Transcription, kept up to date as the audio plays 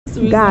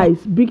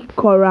Guys, big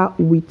Korra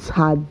with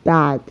her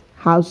dad,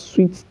 her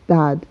sweet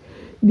dad,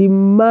 the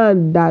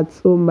man that,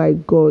 oh my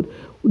god,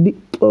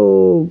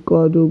 oh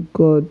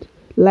god,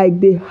 like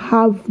they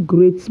have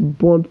great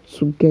bond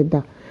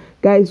together.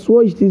 Guys,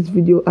 watch this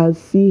video and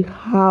see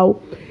how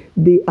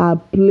they are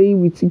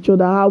playing with each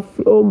other.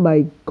 Oh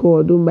my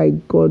god, oh my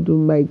god, oh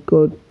my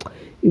god.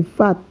 In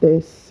fact,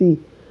 see,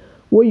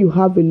 when you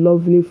have a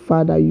lovely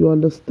father, you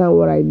understand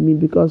what I mean.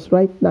 Because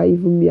right now,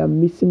 even me,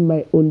 I'm missing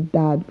my own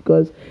dad.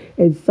 Because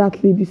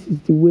exactly this is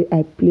the way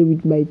I play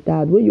with my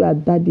dad. When you are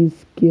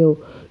daddy's girl,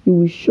 you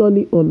will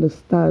surely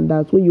understand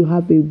that when you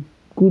have a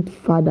good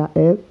father,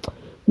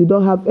 you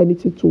don't have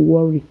anything to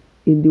worry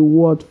in the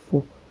world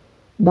for.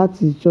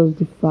 That is just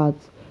the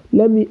fact.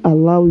 Let me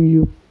allow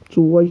you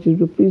to watch this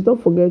video. Please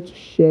don't forget to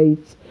share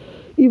it.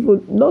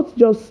 Even not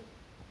just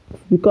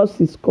because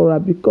it's Korra,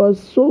 because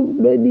so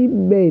many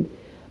men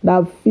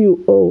that feel,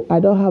 oh, I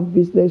don't have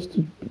business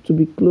to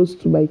be close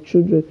to my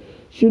children,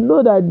 should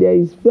know that there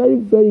is very,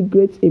 very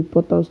great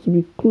importance to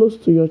be close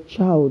to your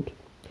child,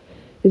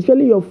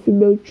 especially your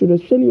female children,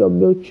 especially your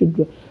male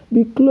children.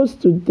 Be close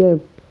to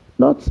them.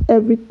 Not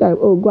every time,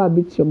 oh, go and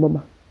meet your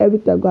mama. Every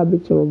time, go and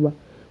meet your mama.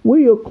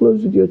 When you're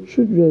close with your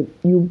children,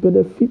 you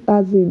benefit,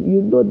 as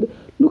in,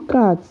 look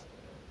at,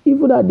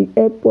 even at the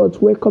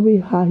airport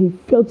welcoming her, he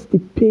felt the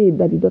pain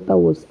that the daughter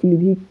was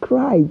feeling. He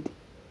cried.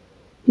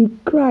 He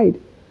cried.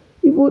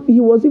 Even he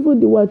was even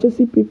the one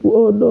chasing people.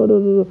 Oh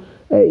no!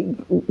 Hey,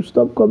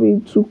 stop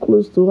coming too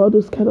close to all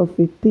those kind of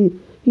a thing.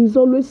 He's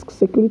always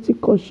security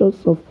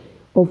conscious of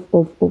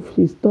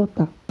his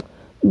daughter.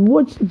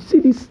 Watch, see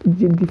this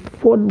the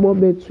fun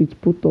moments with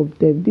both of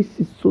them. This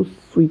is so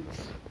sweet.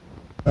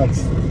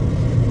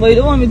 But you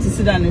don't want me to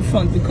sit down in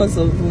front because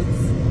of what?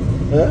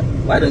 Eh?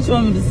 Why don't you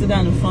want me to sit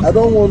down in front? I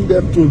don't want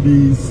them to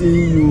be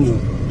seeing you.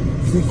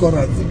 See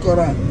Korra.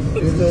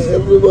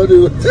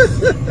 Everybody.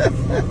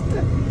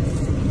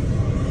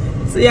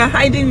 So you're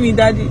hiding me,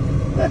 Daddy. You're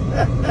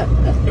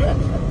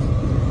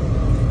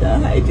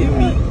hiding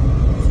me. I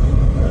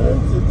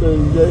want you to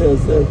enjoy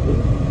yourself.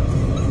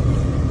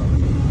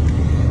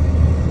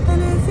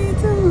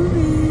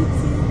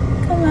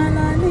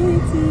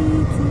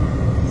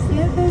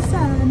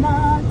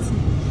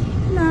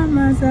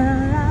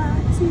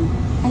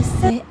 I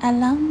say,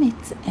 allow me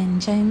to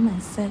enjoy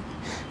myself.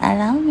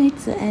 Allow me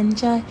to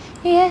enjoy,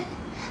 yeah.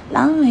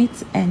 Allow me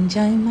to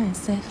enjoy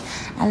myself.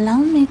 Allow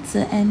me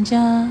to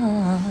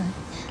enjoy.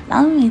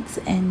 Allow me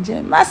to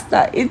enjoy.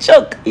 Master, he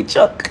choke.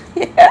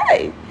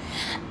 Yeah.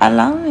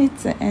 Allow me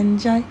to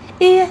enjoy,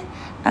 yeah.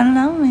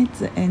 Allow me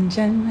to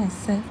enjoy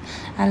myself.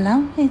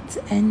 Allow me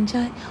to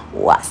enjoy.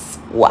 Was.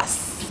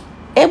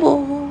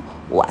 Ebo,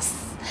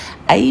 was.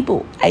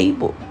 Aibo,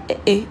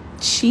 eh.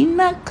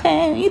 China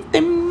can eat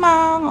the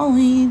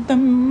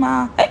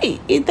ma, hey,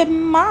 eat the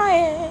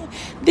ma,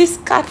 this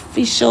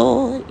catfish,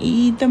 oh,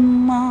 eat the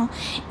ma,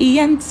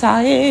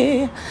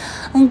 entire,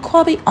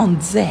 Nkwabi on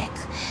deck,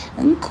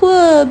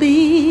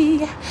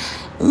 Nkwabi,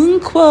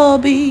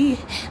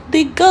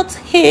 the goat's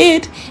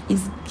head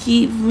is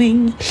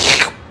giving,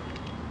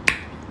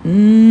 yummy,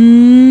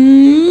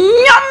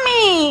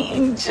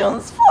 in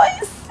John's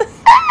voice.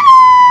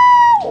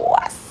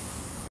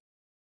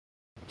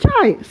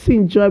 Chai, see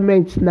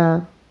enjoyment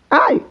now.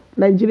 Aye,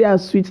 Nigeria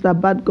sweet na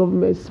bad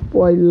government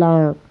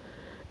spoiler.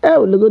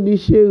 Look at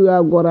this shit.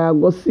 I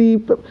go see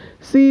food.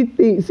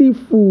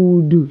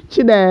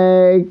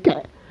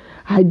 Chineke.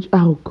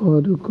 Oh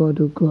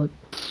God.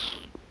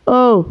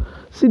 Oh,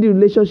 see the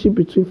relationship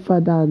between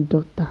father and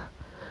daughter.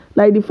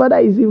 Like the father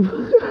is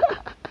even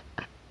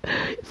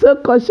so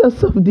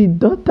conscious of the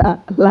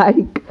daughter.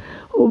 Like,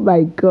 oh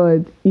my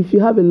God. If you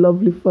have a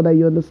lovely father,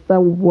 you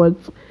understand what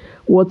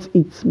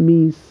it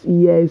means.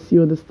 Yes,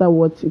 you understand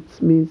what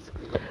it means.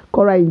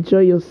 Korra, enjoy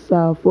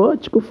yourself. Oh,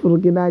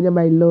 Chukwufuruginanya,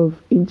 my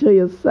love. Enjoy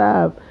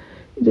yourself.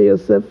 Enjoy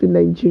yourself in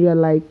Nigeria.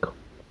 Like,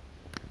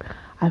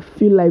 I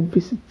feel like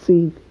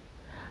visiting.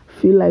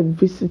 You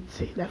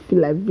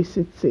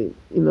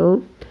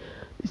know,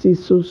 this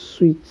is so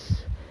sweet.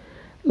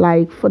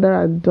 Like father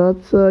and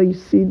daughter, you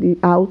see the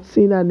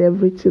outing and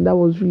everything. That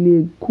was really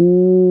a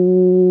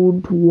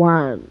good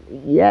one.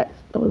 Yes,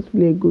 that was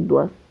really a good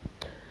one.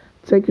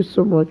 Thank you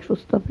so much for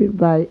stopping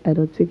by. I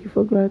don't take you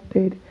for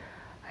granted.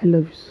 I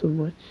love you so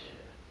much.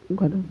 I'm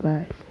gonna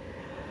bye.